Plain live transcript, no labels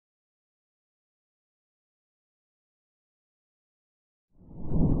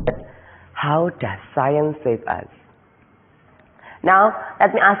How does science save us? Now,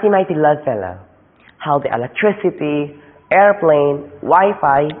 let me ask you, my beloved fellow, how the electricity, airplane,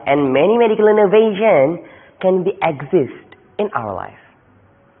 Wi-Fi, and many medical innovations can be exist in our life.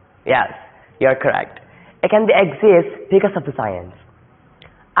 Yes, you're correct. It can be exist because of the science.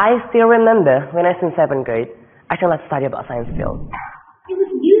 I still remember when I was in 7th grade, I started to study about science field. It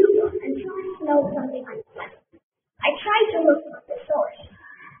was beautiful until I smelled something unpleasant. I tried to look for the source.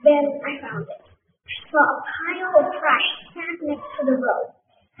 Then I found it. I saw a pile of trash sat next to the road.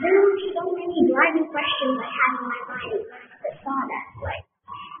 There were so many driving questions I had in my mind when I first saw that. Like,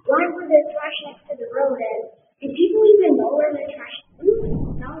 why was there trash next to the road, and did people even know where the trash is?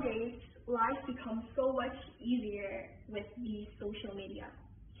 Nowadays, life becomes so much easier with the social media.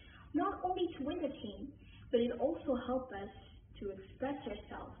 Not only to entertain, but it also helps us to express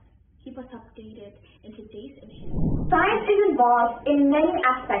ourselves, keep us updated in today's issues. Science is involved in many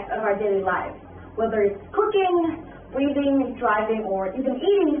aspects of our daily lives, whether it's cooking, breathing, driving, or even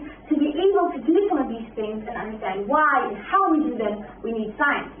eating. To be able to do some of these things and understand why and how we do them, we need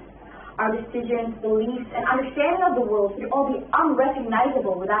science. Our decisions, beliefs, and understanding of the world would all be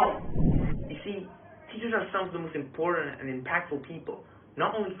unrecognizable without it. You see, teachers are some of the most important and impactful people,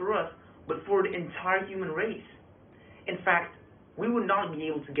 not only for us, but for the entire human race. In fact, we would not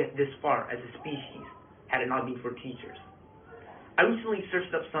be able to get this far as a species had it not been for teachers. I recently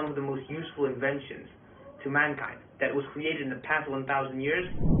searched up some of the most useful inventions to mankind that was created in the past 1,000 years.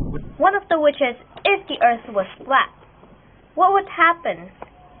 One of the which is, if the earth was flat, what would happen?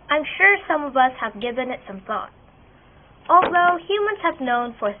 I'm sure some of us have given it some thought. Although humans have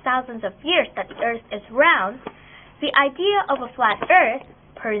known for thousands of years that the earth is round, the idea of a flat earth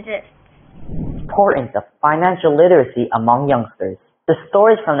persists. Importance of financial literacy among youngsters. The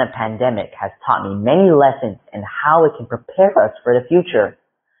stories from the pandemic has taught me many lessons in how it can prepare us for the future.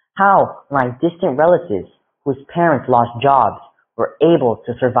 How my distant relatives whose parents lost jobs were able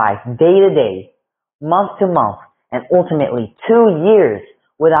to survive day to day, month to month, and ultimately 2 years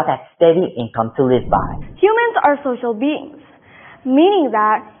without that steady income to live by. Humans are social beings, meaning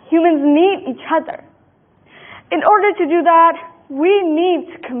that humans need each other. In order to do that, we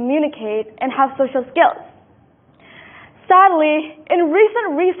need to communicate and have social skills. Sadly, in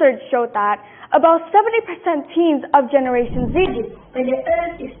recent research showed that about 70% teens of Generation Z, when the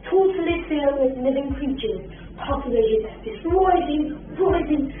earth is totally filled with living creatures, population is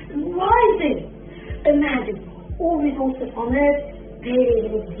rising. Imagine all resources on earth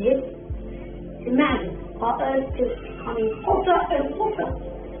barely exist. Imagine our earth just becoming hotter and hotter.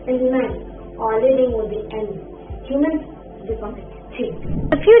 And imagine our living will be ended. Humans will become extinct.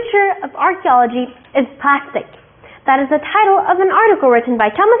 The future of archaeology is plastic. That is the title of an article written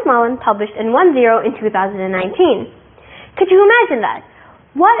by Thomas Mullen, published in 10 in 2019. Could you imagine that?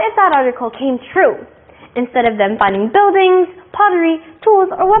 What if that article came true? Instead of them finding buildings, pottery,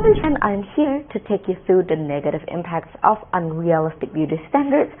 tools, or weapons. And I'm here to take you through the negative impacts of unrealistic beauty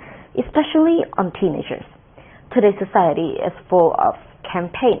standards, especially on teenagers. Today's society is full of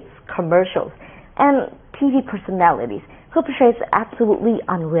campaigns, commercials, and TV personalities who portrays absolutely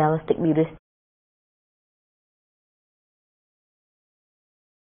unrealistic beauty standards.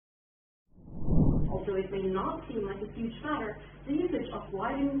 Also, it may not seem like a huge matter, the usage of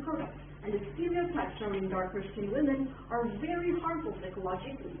whitening products and the stereotypes surrounding darker-skinned women are very harmful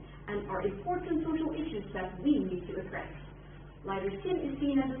psychologically and are important social issues that we need to address. Lighter skin is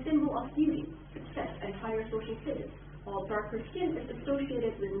seen as a symbol of beauty, success, and higher social status, while darker skin is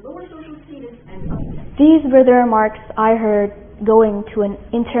associated with lower social status and upset. These were the remarks I heard going to an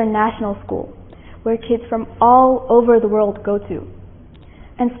international school where kids from all over the world go to.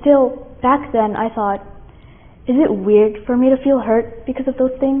 And still, back then I thought, is it weird for me to feel hurt because of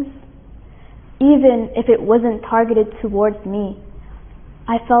those things? Even if it wasn't targeted towards me,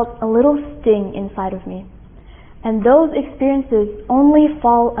 I felt a little sting inside of me. And those experiences only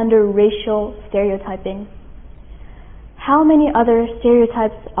fall under racial stereotyping. How many other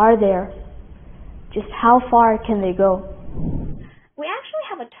stereotypes are there? Just how far can they go? We actually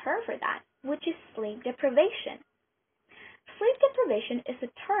have a term for that, which is sleep deprivation. Sleep deprivation is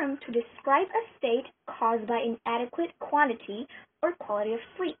a term to describe a state caused by inadequate quantity or quality of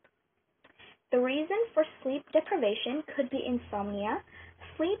sleep. The reason for sleep deprivation could be insomnia,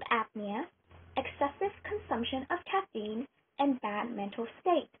 sleep apnea, excessive consumption of caffeine, and bad mental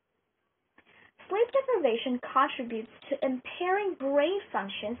state. Sleep deprivation contributes to impairing brain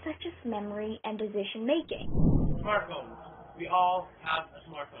functions such as memory and decision making. Smartphones. We all have a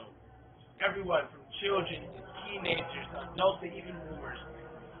smartphone. Everyone from children to teenagers, adults, and even boomers.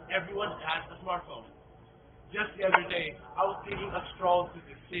 Everyone has a smartphone. Just the other day, I was taking a stroll through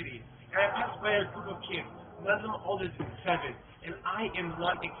the city and I passed by a group of kids, none of them older than 7, and I am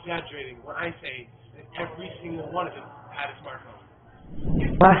not exaggerating when I say that every single one of them had a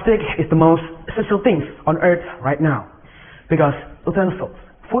smartphone. Plastic is the most essential things on earth right now because utensils,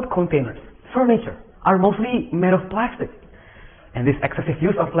 food containers, furniture are mostly made of plastic. And this excessive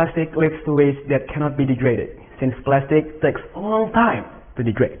use of plastic leads to waste that cannot be degraded, since plastic takes a long time to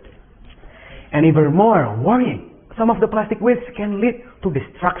degrade. And even more worrying, some of the plastic waste can lead to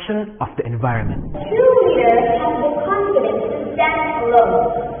destruction of the environment. True leaders have the confidence to stand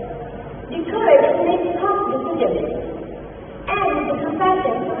alone, the courage to make tough decisions, and the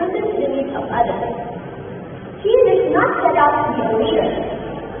compassion to listen to the needs of others. He is not set out to be a leader,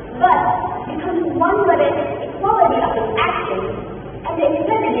 but because one that is equality of his actions and the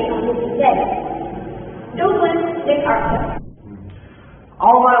integrity of his events. Douglas MacArthur.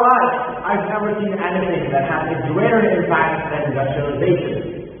 All my life, I've never seen anything that has a greater impact than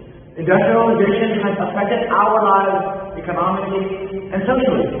industrialization. Industrialization has affected our lives economically and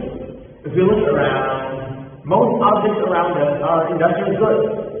socially. If we look around, most objects around us are industrial goods.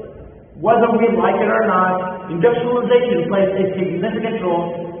 Whether we like it or not, industrialization plays a significant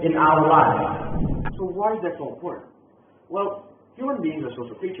role in our lives. So why is that so important? Well, human beings are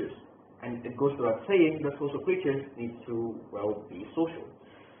social creatures. And it goes without saying that social creatures need to, well, be social.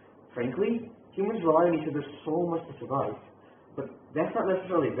 Frankly, humans rely on each other so much to survive, but that's not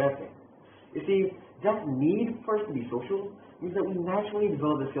necessarily a bad thing. You see, that need for us to be social means that we naturally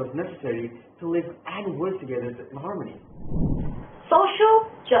develop the skills necessary to live and work together in harmony. Social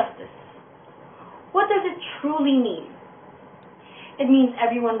justice. What does it truly mean? It means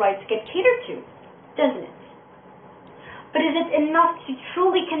everyone's rights get catered to, doesn't it? But is it enough to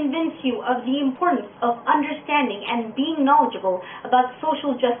truly convince you of the importance of understanding and being knowledgeable about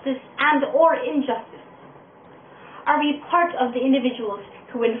social justice and or injustice? Are we part of the individuals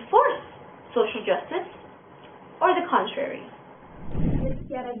who enforce social justice or the contrary? This is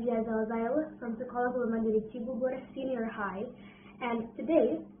Tiara Diaz from Sekolah Mandiri Cibubur Senior High, and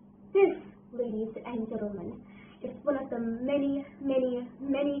today, this, ladies and gentlemen, is one of the many, many,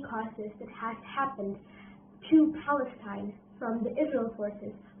 many causes that has happened to Palestine from the Israel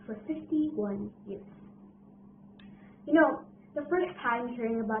forces for 51 years. You know, the first time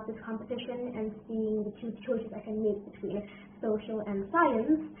hearing about this competition and seeing the two choices I can make between social and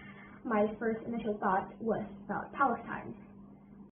science, my first initial thought was about Palestine.